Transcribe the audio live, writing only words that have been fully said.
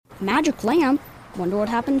Magic lamp? Wonder what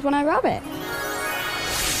happens when I rub it.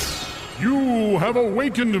 You have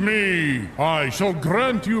awakened me. I shall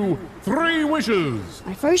grant you 3 wishes.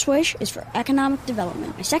 My first wish is for economic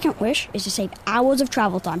development. My second wish is to save hours of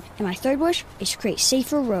travel time. And my third wish is to create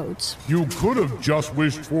safer roads. You could have just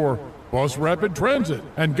wished for bus rapid transit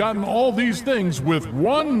and gotten all these things with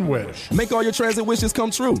 1 wish. Make all your transit wishes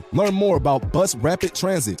come true. Learn more about bus rapid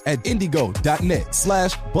transit at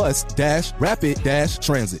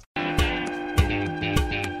indigo.net/bus-rapid-transit.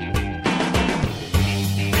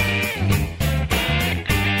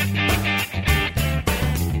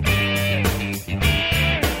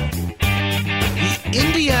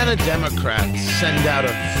 Indiana Democrats send out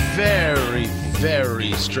a very,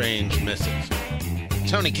 very strange missive.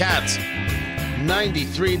 Tony Katz,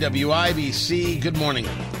 93 WIBC. Good morning.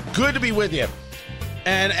 Good to be with you.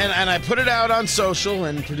 And I put it out on social,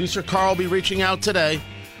 and producer Carl will be reaching out today.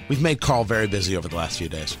 We've made Carl very busy over the last few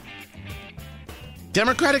days.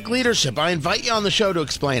 Democratic leadership. I invite you on the show to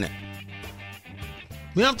explain it.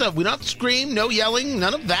 We don't have to scream, no yelling,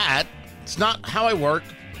 none of that. It's not how I work.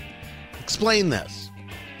 Explain this.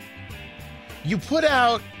 You put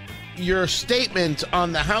out your statement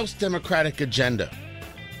on the House Democratic agenda.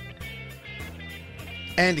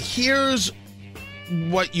 And here's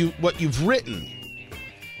what you've written.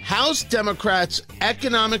 House Democrats'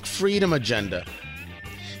 economic freedom agenda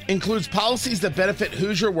includes policies that benefit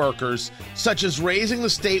Hoosier workers, such as raising the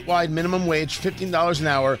statewide minimum wage $15 an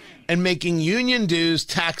hour and making union dues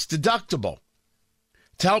tax deductible.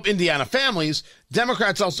 To help Indiana families,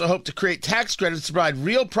 Democrats also hope to create tax credits to provide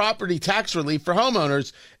real property tax relief for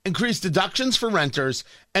homeowners, increase deductions for renters,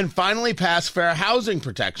 and finally pass fair housing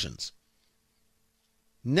protections.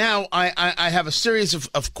 Now, I have a series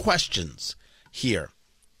of questions here,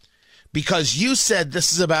 because you said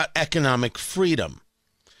this is about economic freedom.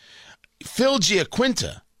 Phil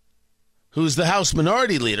Giaquinta, who's the House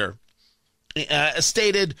Minority Leader,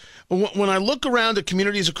 stated, when I look around at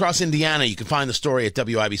communities across Indiana, you can find the story at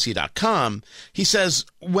WIBC.com. He says,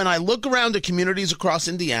 when I look around at communities across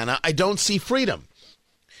Indiana, I don't see freedom.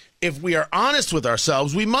 If we are honest with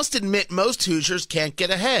ourselves, we must admit most Hoosiers can't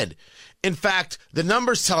get ahead. In fact, the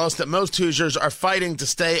numbers tell us that most Hoosiers are fighting to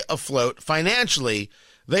stay afloat financially.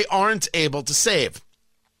 They aren't able to save.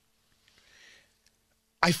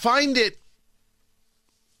 I find it,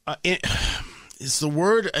 is the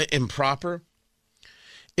word improper?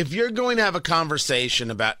 If you're going to have a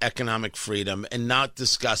conversation about economic freedom and not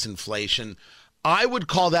discuss inflation, I would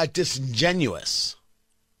call that disingenuous.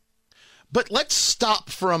 But let's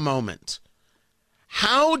stop for a moment.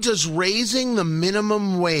 How does raising the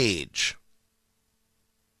minimum wage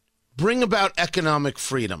bring about economic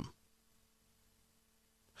freedom?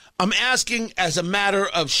 I'm asking as a matter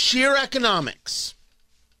of sheer economics.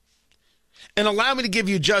 And allow me to give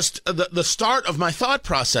you just the start of my thought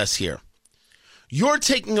process here. You're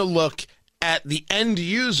taking a look at the end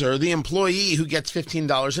user, the employee who gets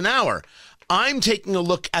 $15 an hour. I'm taking a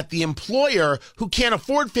look at the employer who can't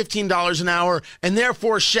afford $15 an hour and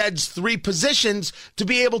therefore sheds 3 positions to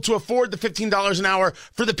be able to afford the $15 an hour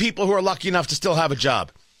for the people who are lucky enough to still have a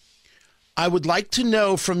job. I would like to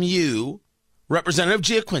know from you, Representative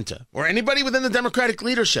Giaquinta, or anybody within the Democratic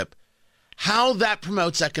leadership, how that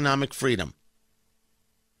promotes economic freedom.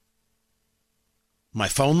 My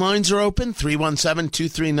phone lines are open,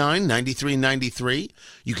 317-239-9393.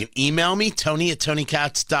 You can email me,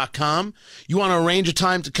 Tony@TonyKatz.com. You want to arrange a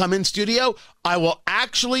time to come in studio? I will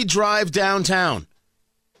actually drive downtown.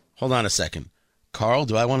 Hold on a second. Carl,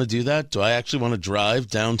 do I want to do that? Do I actually want to drive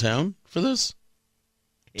downtown for this?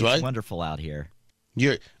 It's wonderful out here.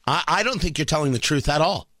 I don't think you're telling the truth at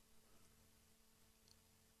all.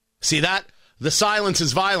 See that? The silence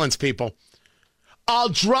is violence, people. I'll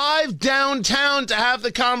drive downtown to have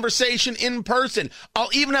the conversation in person.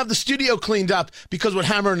 I'll even have the studio cleaned up, because what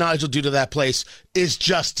Hammer and Nigel do to that place is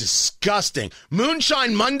just disgusting.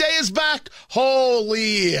 Moonshine Monday is back?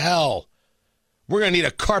 Holy hell. We're going to need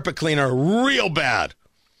a carpet cleaner real bad.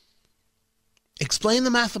 Explain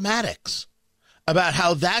the mathematics about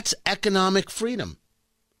how that's economic freedom.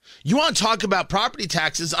 You want to talk about property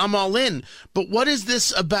taxes, I'm all in. But what is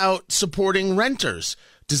this about supporting renters?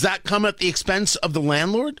 Does that come at the expense of the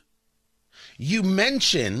landlord? You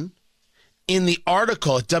mention in the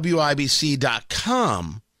article at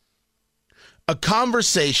WIBC.com a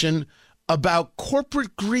conversation about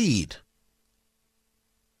corporate greed.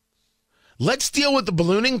 Let's deal with the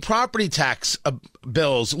ballooning property tax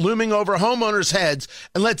bills looming over homeowners' heads,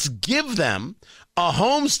 and let's give them a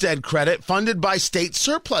homestead credit funded by state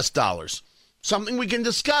surplus dollars. Something we can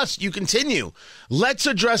discuss. You continue. Let's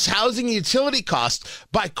address housing and utility costs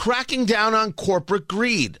by cracking down on corporate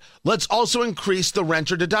greed. Let's also increase the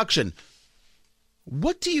renter deduction.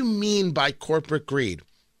 What do you mean by corporate greed?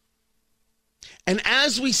 And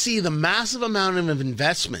as we see the massive amount of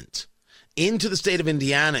investment into the state of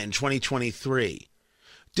Indiana in 2023,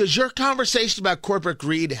 does your conversation about corporate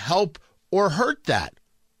greed help or hurt that?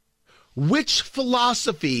 Which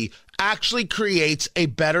philosophy actually creates a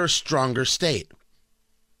better, stronger state?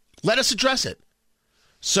 Let us address it.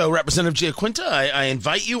 So, Representative Giaquinta, I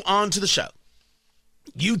invite you onto the show.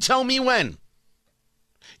 You tell me when.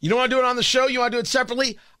 You don't want to do it on the show? You want to do it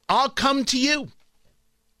separately? I'll come to you.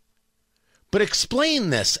 But explain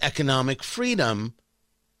this economic freedom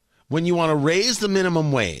when you want to raise the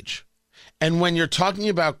minimum wage and when you're talking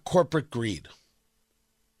about corporate greed.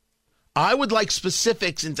 I would like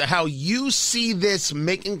specifics into how you see this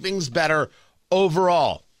making things better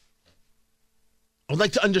overall. I would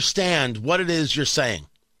like to understand what it is you're saying.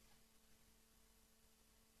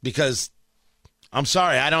 Because I'm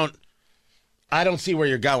sorry, I don't see where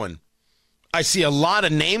you're going. I see a lot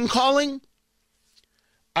of name calling.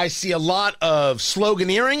 I see a lot of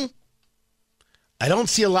sloganeering. I don't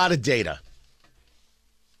see a lot of data.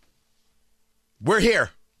 We're here.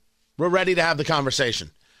 We're ready to have the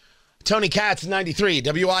conversation. Tony Katz, 93,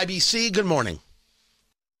 WIBC, good morning.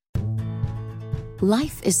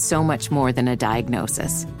 Life is so much more than a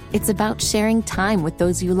diagnosis. It's about sharing time with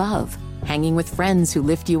those you love, hanging with friends who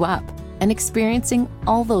lift you up, and experiencing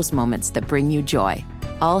all those moments that bring you joy.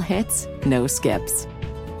 All hits, no skips.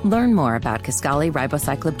 Learn more about Kisqali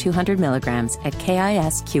Ribociclib 200 milligrams at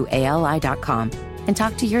KISQALI.com and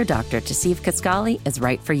talk to your doctor to see if Kisqali is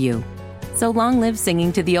right for you. So long live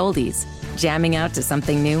singing to the oldies, jamming out to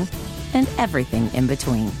something new, and everything in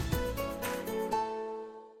between.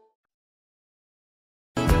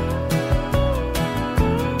 I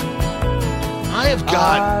have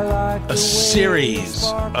got a series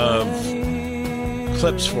of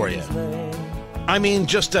clips for you. I mean,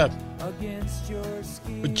 just a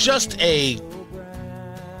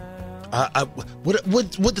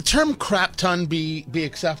would the term crap ton be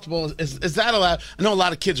acceptable? Is that allowed? I know a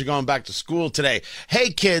lot of kids are going back to school today.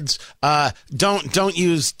 Hey kids, don't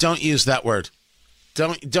use that word.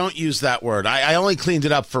 Don't use that word. I only cleaned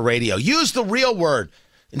it up for radio. Use the real word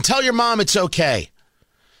and tell your mom it's okay.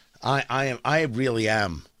 I really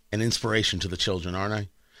am an inspiration to the children, aren't I?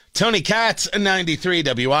 Tony Katz, 93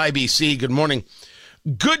 WIBC. Good morning.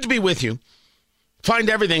 Good to be with you. Find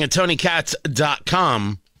everything at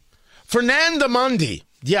TonyKatz.com. Fernando Mundi.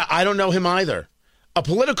 Yeah, I don't know him either. A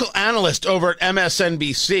political analyst over at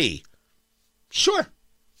MSNBC. Sure.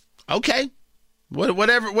 Okay.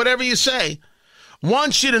 Whatever you say.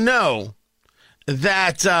 Wants you to know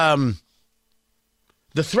that the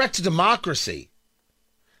threat to democracy,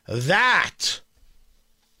 that's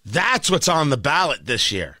what's on the ballot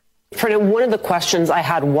this year. Fernando, one of the questions I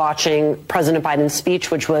had watching President Biden's speech,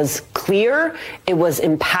 which was clear, it was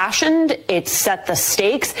impassioned, it set the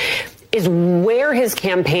stakes, is where his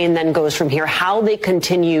campaign then goes from here, how they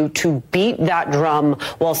continue to beat that drum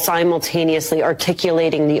while simultaneously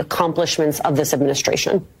articulating the accomplishments of this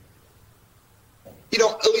administration. You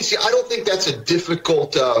know, Alicia, I don't think that's a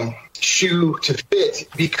difficult shoe to fit,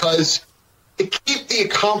 because to keep the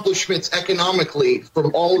accomplishments economically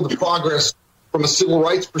from all of the progress from a civil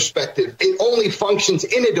rights perspective, it only functions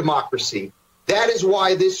in a democracy. That is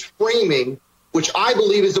why this framing, which I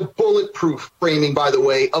believe is a bulletproof framing, by the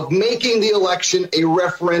way, of making the election a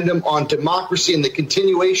referendum on democracy and the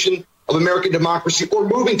continuation of American democracy or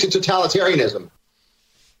moving to totalitarianism.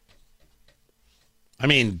 I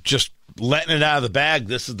mean, just letting it out of the bag.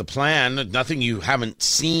 This is the plan. Nothing you haven't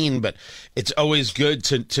seen, but it's always good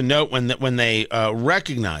to note when they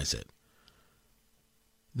recognize it.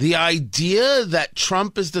 The idea that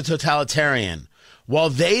Trump is the totalitarian, while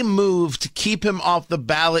they move to keep him off the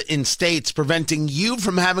ballot in states, preventing you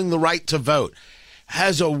from having the right to vote,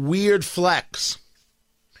 has a weird flex.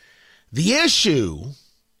 The issue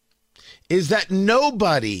is that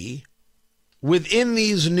nobody within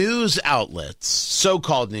these news outlets,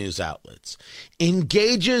 so-called news outlets,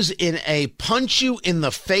 engages in a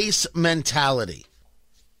punch-you-in-the-face mentality.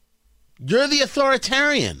 You're the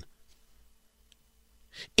authoritarian.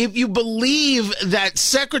 If you believe that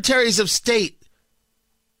secretaries of state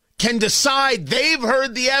can decide they've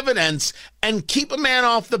heard the evidence and keep a man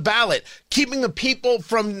off the ballot, keeping the people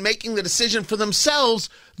from making the decision for themselves,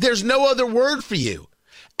 there's no other word for you.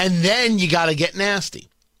 And then you got to get nasty.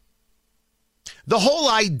 The whole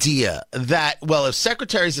idea that, well, if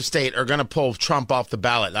secretaries of state are going to pull Trump off the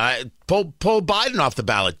ballot, pull Biden off the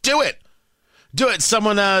ballot, do it. Do it.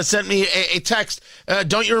 Someone sent me a text.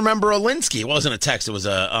 Don't you remember Alinsky? It wasn't a text. It was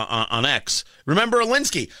on X. Remember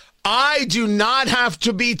Alinsky? I do not have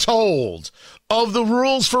to be told of the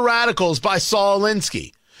rules for radicals by Saul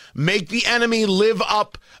Alinsky. Make the enemy live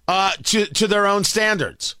up to their own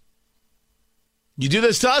standards. You do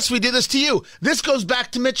this to us, we do this to you. This goes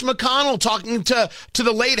back to Mitch McConnell talking to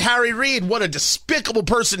the late Harry Reid. What a despicable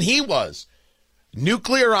person he was.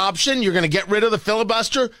 Nuclear option, you're going to get rid of the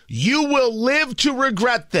filibuster. You will live to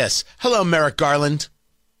regret this. Hello, Merrick Garland.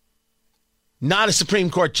 Not a Supreme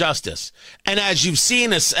Court justice. And as you've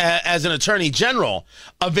seen as an attorney general,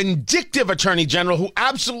 a vindictive attorney general who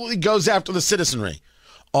absolutely goes after the citizenry.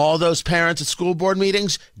 All those parents at school board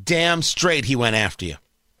meetings, damn straight he went after you.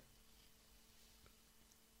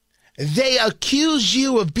 They accuse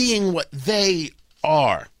you of being what they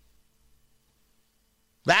are.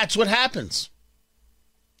 That's what happens.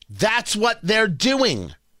 That's what they're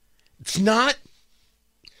doing.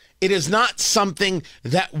 It is not something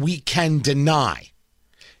that we can deny.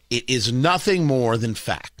 It is nothing more than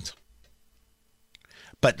fact.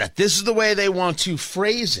 But that this is the way they want to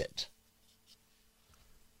phrase it.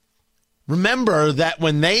 Remember that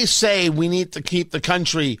when they say we need to keep the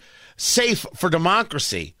country safe for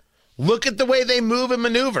democracy, look at the way they move and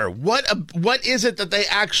maneuver. What is it that they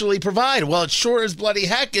actually provide? Well, it sure as bloody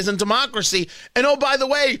heck isn't democracy. And oh, by the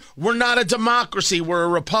way, we're not a democracy. We're a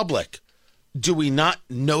republic. Do we not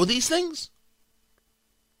know these things?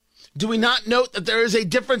 Do we not note that there is a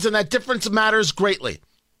difference and that difference matters greatly?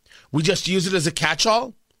 We just use it as a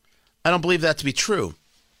catch-all? I don't believe that to be true.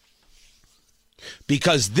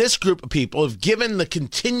 Because this group of people have given the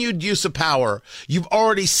continued use of power. You've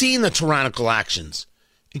already seen the tyrannical actions.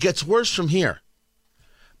 It gets worse from here.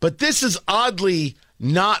 But this is oddly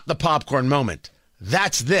not the popcorn moment.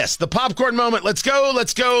 That's this. The popcorn moment. Let's go,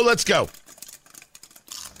 let's go, let's go.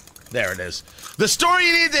 There it is. The story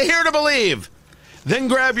you need to hear to believe. Then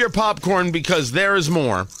grab your popcorn because there is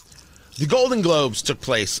more. The Golden Globes took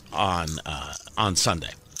place on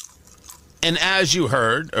Sunday. And as you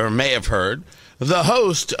heard, or may have heard, the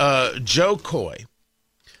host, Joe Coy,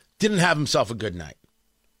 didn't have himself a good night.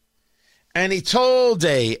 And he told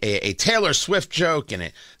a Taylor Swift joke,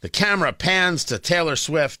 and the camera pans to Taylor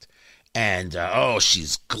Swift, and,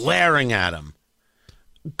 she's glaring at him.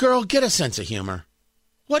 Girl, get a sense of humor.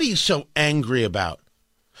 What are you so angry about?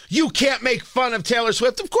 You can't make fun of Taylor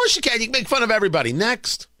Swift. Of course you can. You can make fun of everybody.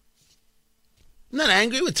 Next. I'm not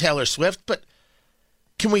angry with Taylor Swift, but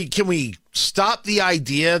can we stop the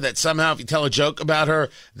idea that somehow if you tell a joke about her,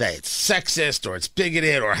 that it's sexist or it's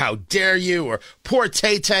bigoted or how dare you or poor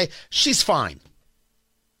Tay-Tay? She's fine.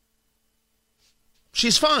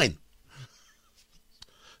 She's fine.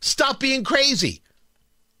 Stop being crazy.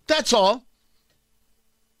 That's all.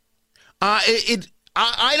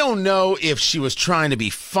 I don't know if she was trying to be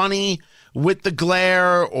funny with the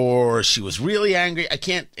glare or she was really angry. I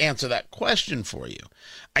can't answer that question for you.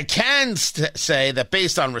 I can say that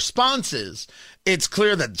based on responses, it's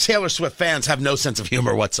clear that Taylor Swift fans have no sense of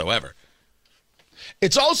humor whatsoever.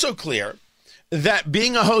 It's also clear that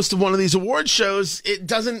being a host of one of these award shows, it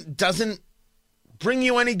doesn't bring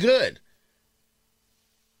you any good.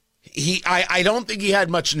 I don't think he had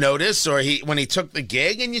much notice when he took the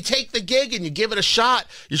gig, and you take the gig and you give it a shot.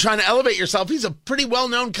 You're trying to elevate yourself. He's a pretty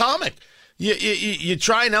well-known comic. You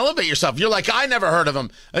try and elevate yourself. You're like, I never heard of him.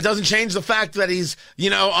 It doesn't change the fact that he's,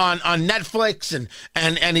 on Netflix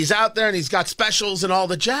and he's out there and he's got specials and all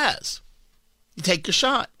the jazz. You take your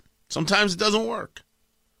shot. Sometimes it doesn't work.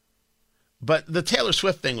 But the Taylor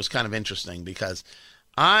Swift thing was kind of interesting because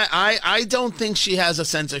I don't think she has a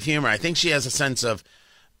sense of humor. I think she has a sense of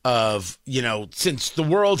since the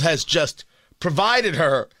world has just provided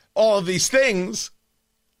her all of these things,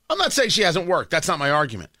 I'm not saying she hasn't worked. That's not my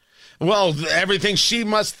argument. Well, everything she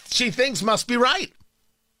thinks must be right.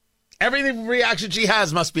 Every reaction she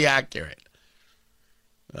has must be accurate.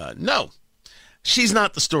 No, she's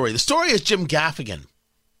not the story. The story is Jim Gaffigan.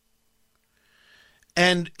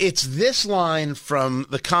 And it's this line from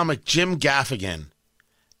the comic Jim Gaffigan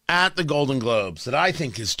at the Golden Globes that I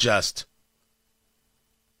think is just,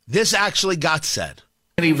 this actually got said.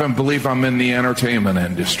 I can't even believe I'm in the entertainment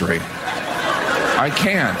industry. I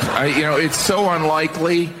can't. It's so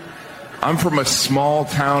unlikely. I'm from a small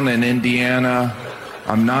town in Indiana.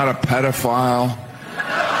 I'm not a pedophile.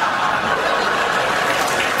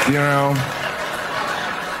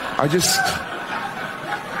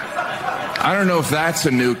 I don't know if that's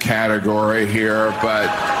a new category here, but.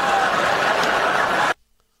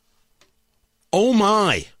 Oh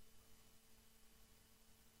my.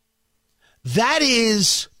 That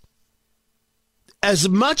is as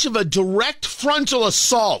much of a direct frontal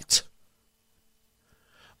assault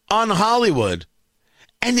on Hollywood,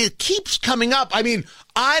 and it keeps coming up. I mean,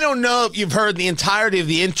 I don't know if you've heard the entirety of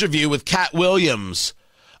the interview with Cat Williams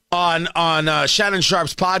on Shannon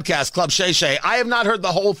Sharp's podcast, Club Shay Shay. I have not heard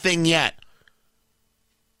the whole thing yet.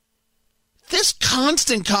 This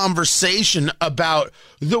constant conversation about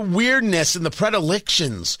the weirdness and the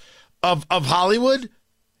predilections of Hollywood,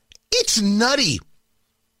 it's nutty.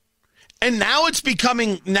 And now it's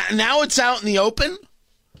now it's out in the open.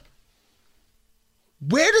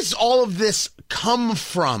 Where does all of this come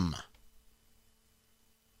from?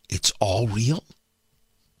 It's all real?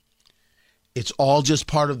 It's all just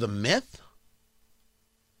part of the myth?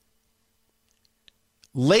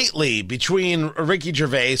 Lately, between Ricky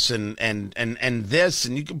Gervais and this,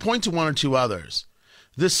 and you can point to one or two others,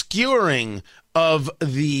 the skewering of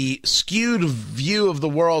the skewed view of the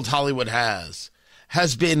world Hollywood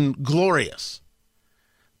has been glorious.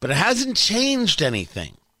 But it hasn't changed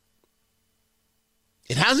anything.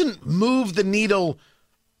 It hasn't moved the needle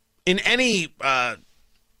in any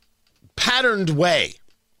patterned way.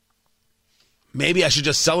 Maybe I should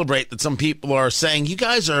just celebrate that some people are saying, you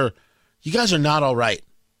guys are not all right.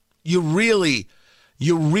 You really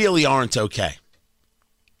aren't okay.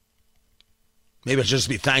 Maybe I should just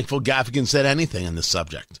be thankful Gaffigan said anything on this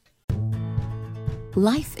subject.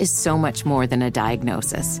 Life is so much more than a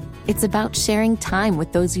diagnosis. It's about sharing time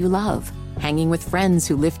with those you love, hanging with friends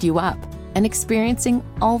who lift you up, and experiencing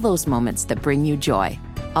all those moments that bring you joy.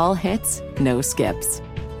 All hits, no skips.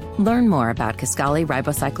 Learn more about Kisqali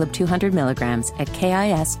Ribociclib 200 milligrams at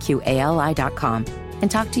KISQALI.com and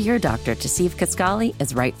talk to your doctor to see if Kisqali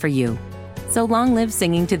is right for you. So long live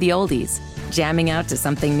singing to the oldies, jamming out to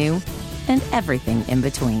something new, and everything in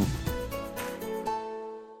between.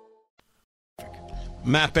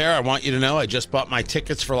 Matt Bear, I want you to know I just bought my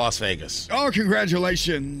tickets for Las Vegas. Oh,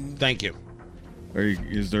 congratulations. Thank you.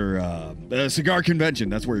 Is there a cigar convention?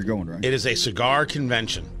 That's where you're going, right? It is a cigar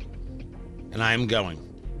convention, and I am going.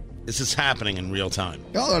 This is happening in real time.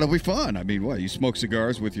 Oh, that'll be fun. I mean, what? You smoke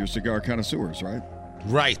cigars with your cigar connoisseurs, right?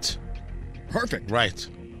 Right. Perfect. Right.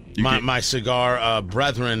 My cigar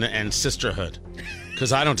brethren and sisterhood,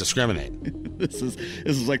 because I don't discriminate. This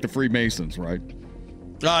is like the Freemasons, right?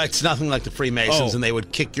 It's nothing like the Freemasons, Oh. and they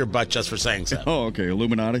would kick your butt just for saying so. Oh, okay.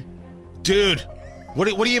 Illuminati? Dude, what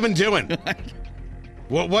are you even doing?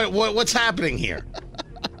 What's happening here?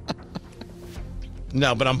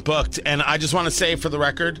 No, but I'm booked, and I just want to say for the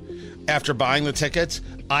record, after buying the tickets,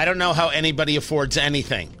 I don't know how anybody affords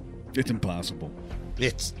anything. It's impossible.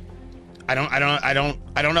 I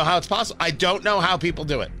don't know how it's possible. I don't know how people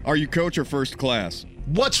do it. Are you coach or first class?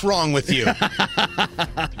 What's wrong with you?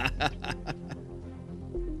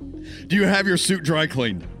 Do you have your suit dry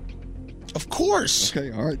cleaned? Of course.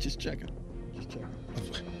 Okay, all right, just checking.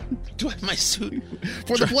 Do I have my suit?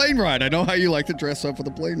 For the plane ride. I know how you like to dress up for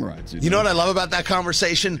the plane rides. You know what I love about that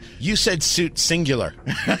conversation? You said suit singular.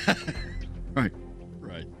 Right.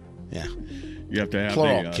 Yeah. You have to have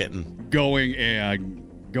plural, kitten.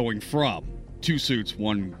 Going from two suits,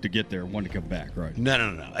 one to get there, one to come back, right?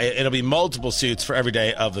 No. It'll be multiple suits for every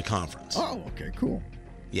day of the conference. Oh, okay, cool.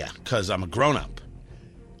 Yeah, because I'm a grown-up.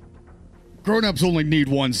 Grown-ups only need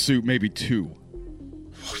one suit, maybe two.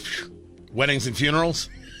 Weddings and funerals?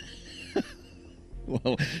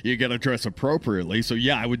 Well, you got to dress appropriately, so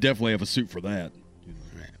yeah, I would definitely have a suit for that.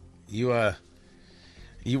 We got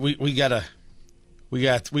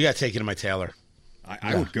to take you to my tailor.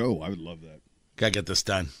 I would go. I would love that. Gotta get this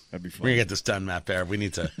done. That'd be fun. We're gonna get this done, Matt Bear. We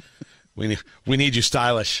need to. we need you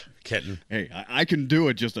stylish, kitten. Hey, I can do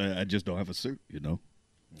it. I just don't have a suit. You know.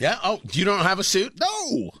 Yeah. Oh, you don't have a suit?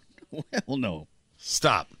 No. Hell no.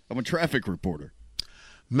 Stop. I'm a traffic reporter.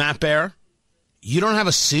 Matt Bear, you don't have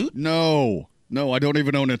a suit? No, I don't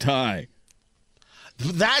even own a tie.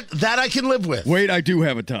 That I can live with. Wait, I do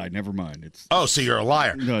have a tie. Never mind. So you're a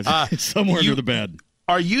liar. No, it's somewhere under the bed.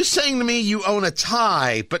 Are you saying to me you own a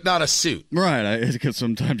tie but not a suit? Right, because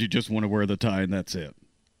sometimes you just want to wear the tie and that's it.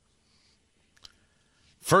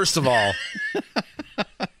 First of all,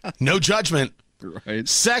 no judgment. Right.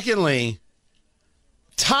 Secondly,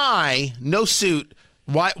 tie, no suit.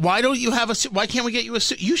 Why don't you have a suit? Why can't we get you a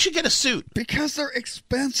suit? You should get a suit. Because they're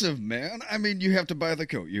expensive, man. I mean, you have to buy the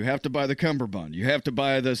coat. You have to buy the cummerbund. You have to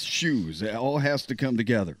buy the shoes. It all has to come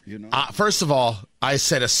together, you know? First of all, I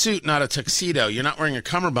said a suit, not a tuxedo. You're not wearing a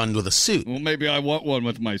cummerbund with a suit. Well, maybe I want one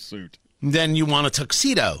with my suit. Then you want a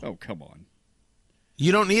tuxedo. Oh, come on.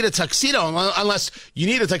 You don't need a tuxedo unless you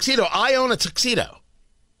need a tuxedo. I own a tuxedo.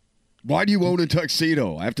 Why do you own a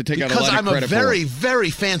tuxedo? I have to take out a lot of credit for it. Because I'm a very, very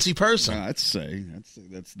fancy person.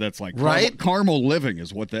 That's like right? Carmel living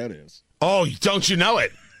is what that is. Oh, don't you know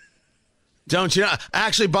it? Don't you know? I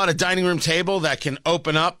actually bought a dining room table that can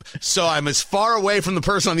open up so I'm as far away from the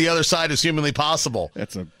person on the other side as humanly possible.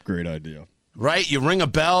 That's a great idea. Right? You ring a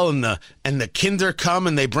bell and the kinder come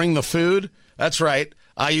and they bring the food. That's right.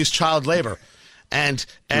 I use child labor. And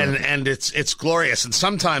it's glorious. And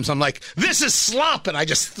sometimes I'm like, this is slop, and I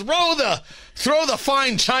just throw the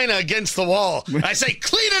fine china against the wall. I say,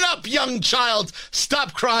 clean it up, young child.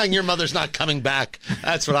 Stop crying. Your mother's not coming back.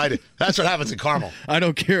 That's what I do. That's what happens in Carmel. I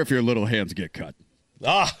don't care if your little hands get cut.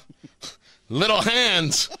 Little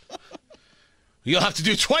hands. You'll have to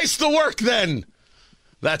do twice the work then.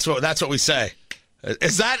 That's what we say.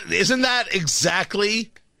 Isn't that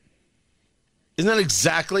exactly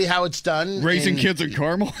how it's done? Raising kids in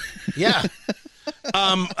Carmel? Yeah.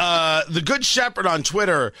 The Good Shepherd on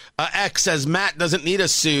Twitter, X says Matt doesn't need a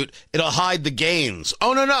suit. It'll hide the gains.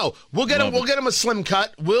 Oh no. We'll get him a slim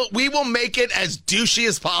cut. We will make it as douchey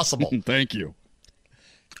as possible. Thank you.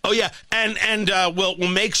 Oh yeah, and we'll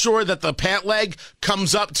make sure that the pant leg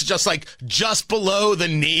comes up to just below the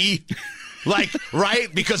knee. Like, right?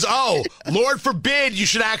 Because, Lord forbid you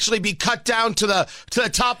should actually be cut down to the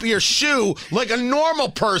top of your shoe like a normal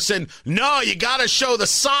person. No, you got to show the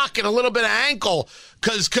sock and a little bit of ankle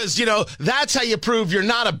because, that's how you prove you're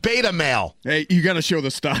not a beta male. Hey, you got to show the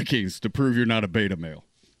stockings to prove you're not a beta male.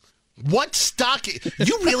 What stocking?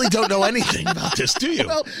 You really don't know anything about this, do you?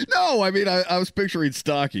 Well, no, I mean, I was picturing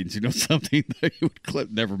stockings, something that you would clip.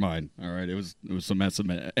 Never mind. All right, it was some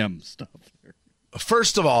S&M stuff there.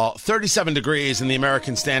 First of all, 37 degrees in the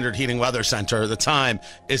American Standard Heating Weather Center. The time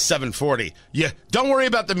is 7:40. Yeah, don't worry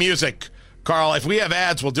about the music, Carl. If we have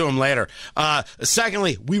ads, we'll do them later.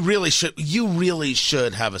 Secondly, you really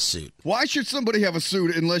should have a suit. Why should somebody have a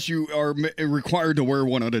suit unless you are required to wear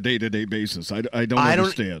one on a day-to-day basis? I don't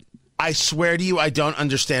understand. I swear to you, I don't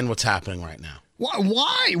understand what's happening right now.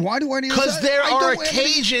 Why? Why do I need? Because there are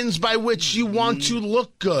occasions by which you want to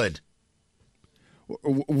look good.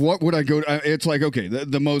 What would I go to? It's like, okay,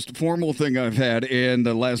 the most formal thing I've had in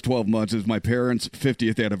the last 12 months is my parents'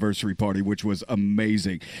 50th anniversary party, which was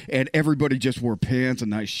amazing. And everybody just wore pants, a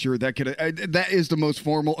nice shirt. That is the most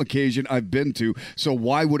formal occasion I've been to. So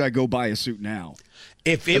why would I go buy a suit now?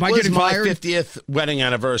 If it was my 50th wedding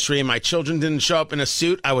anniversary and my children didn't show up in a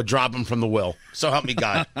suit, I would drop them from the will. So help me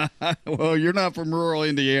God. Well, you're not from rural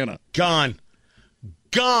Indiana. Gone.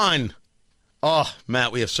 Oh,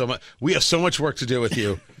 Matt, we have so much work to do with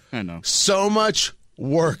you. I know. So much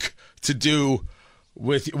work to do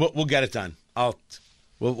with you. We'll get it done.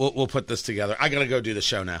 We'll put this together. I got to go do the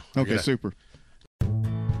show now. Okay, super.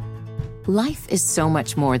 Life is so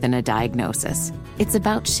much more than a diagnosis. It's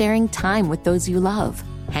about sharing time with those you love,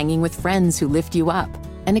 hanging with friends who lift you up,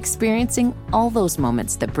 and experiencing all those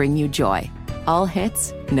moments that bring you joy. All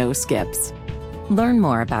hits, no skips. Learn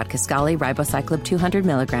more about Kisqali Ribociclib 200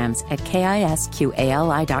 milligrams at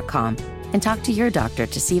KISQALI.com and talk to your doctor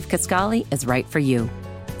to see if Kisqali is right for you.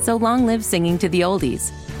 So long live singing to the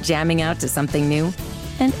oldies, jamming out to something new,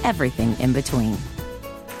 and everything in between.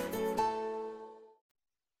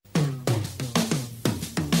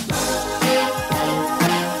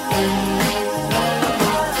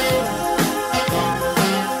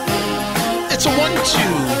 It's a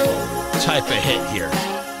 1-2 type of hit here.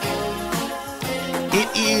 It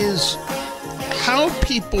is how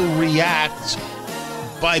people react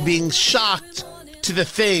by being shocked to the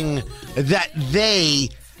thing that they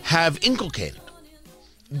have inculcated.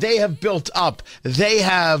 They have built up. They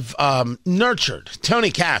have nurtured.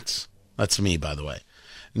 Tony Katz, that's me, by the way,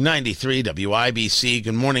 93 WIBC.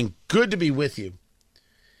 Good morning. Good to be with you.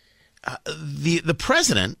 The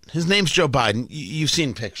president, his name's Joe Biden. You've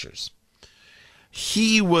seen pictures.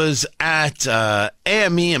 He was at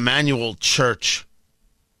AME Emmanuel Church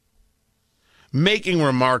making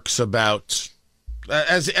remarks about,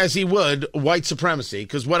 as he would, white supremacy,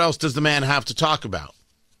 because what else does the man have to talk about?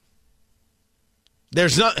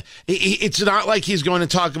 It's not like he's going to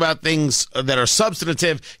talk about things that are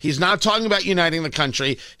substantive. He's not talking about uniting the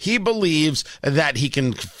country. He believes that he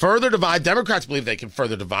can further divide. Democrats believe they can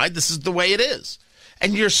further divide. This is the way it is.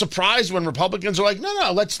 And you're surprised when Republicans are like,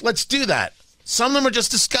 no, let's do that. Some of them are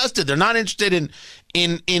just disgusted. They're not interested in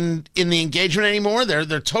the engagement anymore.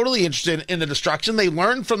 They're totally interested in the destruction. They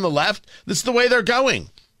learned from the left. This is the way they're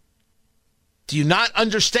going. Do you not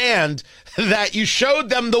understand that you showed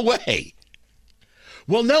them the way?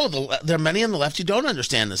 Well, no, there are many on the left who don't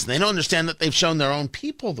understand this. And they don't understand that they've shown their own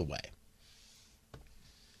people the way.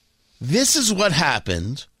 This is what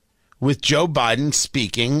happened with Joe Biden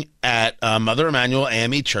speaking at Mother Emanuel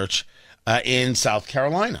AME Church in South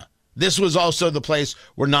Carolina. This was also the place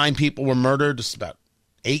where 9 people were murdered just about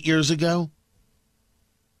 8 years ago.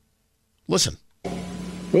 Listen.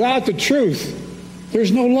 Without the truth,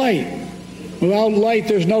 there's no light. Without light,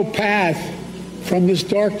 there's no path from this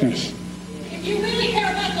darkness. If you really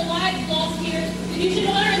care about the lives lost here, then you should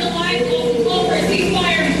honor the lives lost and call for a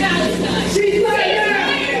ceasefire in Palestine. Ceasefire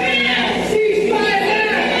now! Ceasefire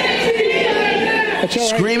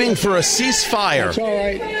now! Screaming for a ceasefire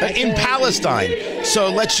in Palestine. So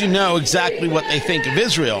it lets you know exactly what they think of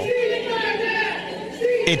Israel.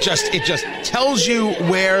 It just tells you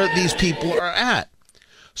where these people are at.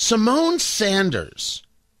 Simone Sanders,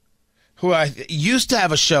 who I used to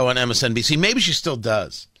have a show on MSNBC, maybe she still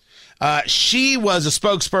does. She was a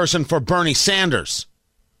spokesperson for Bernie Sanders.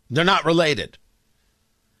 They're not related.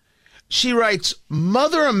 She writes,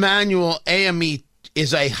 Mother Emanuel AME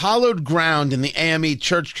is a hallowed ground in the AME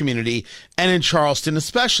church community and in Charleston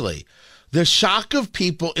especially. The shock of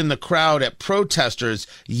people in the crowd at protesters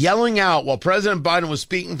yelling out while President Biden was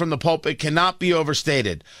speaking from the pulpit cannot be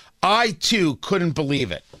overstated. I, too, couldn't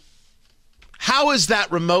believe it. How is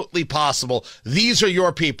that remotely possible? These are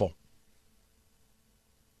your people.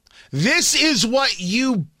 This is what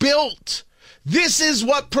you built. This is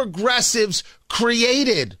what progressives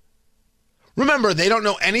created. Remember, they don't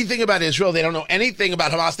know anything about Israel. They don't know anything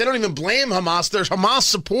about Hamas. They don't even blame Hamas. They're Hamas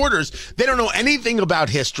supporters. They don't know anything about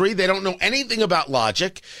history. They don't know anything about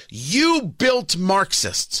logic. You built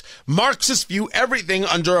Marxists. Marxists view everything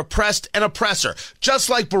under oppressed and oppressor, just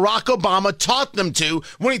like Barack Obama taught them to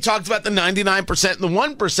when he talked about the 99% and the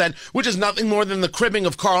 1%, which is nothing more than the cribbing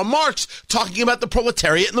of Karl Marx talking about the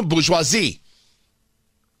proletariat and the bourgeoisie.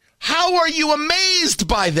 How are you amazed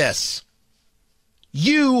by this?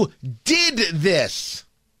 You did this.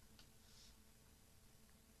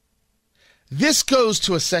 This goes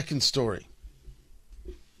to a second story.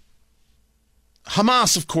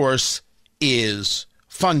 Hamas, of course, is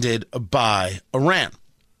funded by Iran.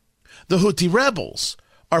 The Houthi rebels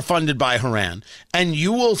are funded by Iran, and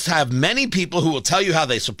you will have many people who will tell you how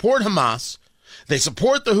they support Hamas, they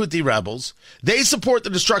support the Houthi rebels, they support the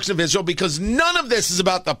destruction of Israel, because none of this is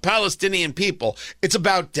about the Palestinian people. It's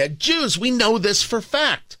about dead Jews. We know this for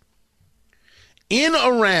fact. In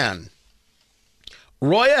Iran,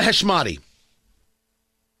 Roya Heshmati,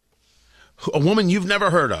 a woman you've never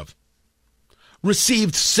heard of,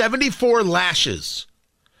 received 74 lashes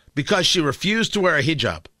because she refused to wear a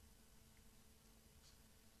hijab.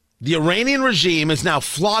 The Iranian regime is now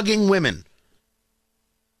flogging women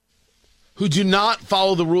who do not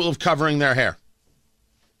follow the rule of covering their hair.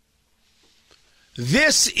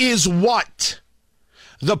 This is what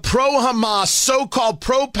the pro-Hamas, so-called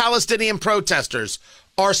pro-Palestinian protesters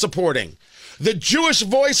are supporting. The Jewish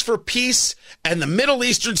Voice for Peace and the Middle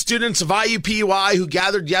Eastern students of IUPUI who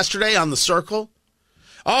gathered yesterday on the Circle.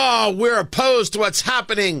 Oh, we're opposed to what's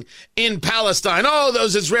happening in Palestine. Oh,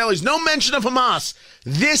 those Israelis. No mention of Hamas.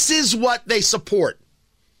 This is what they support.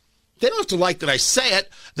 They don't have to like that I say it.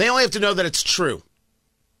 They only have to know that it's true.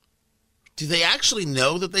 Do they actually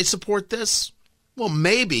know that they support this? Well,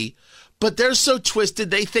 maybe, but they're so twisted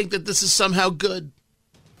they think that this is somehow good.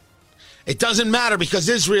 It doesn't matter because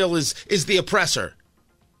Israel is the oppressor.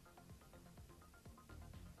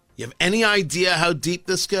 You have any idea how deep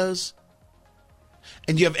this goes?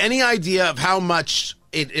 And you have any idea of how much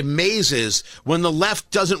it amazes when the left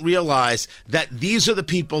doesn't realize that these are the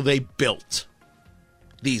people they built.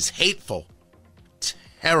 These hateful,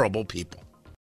 terrible people.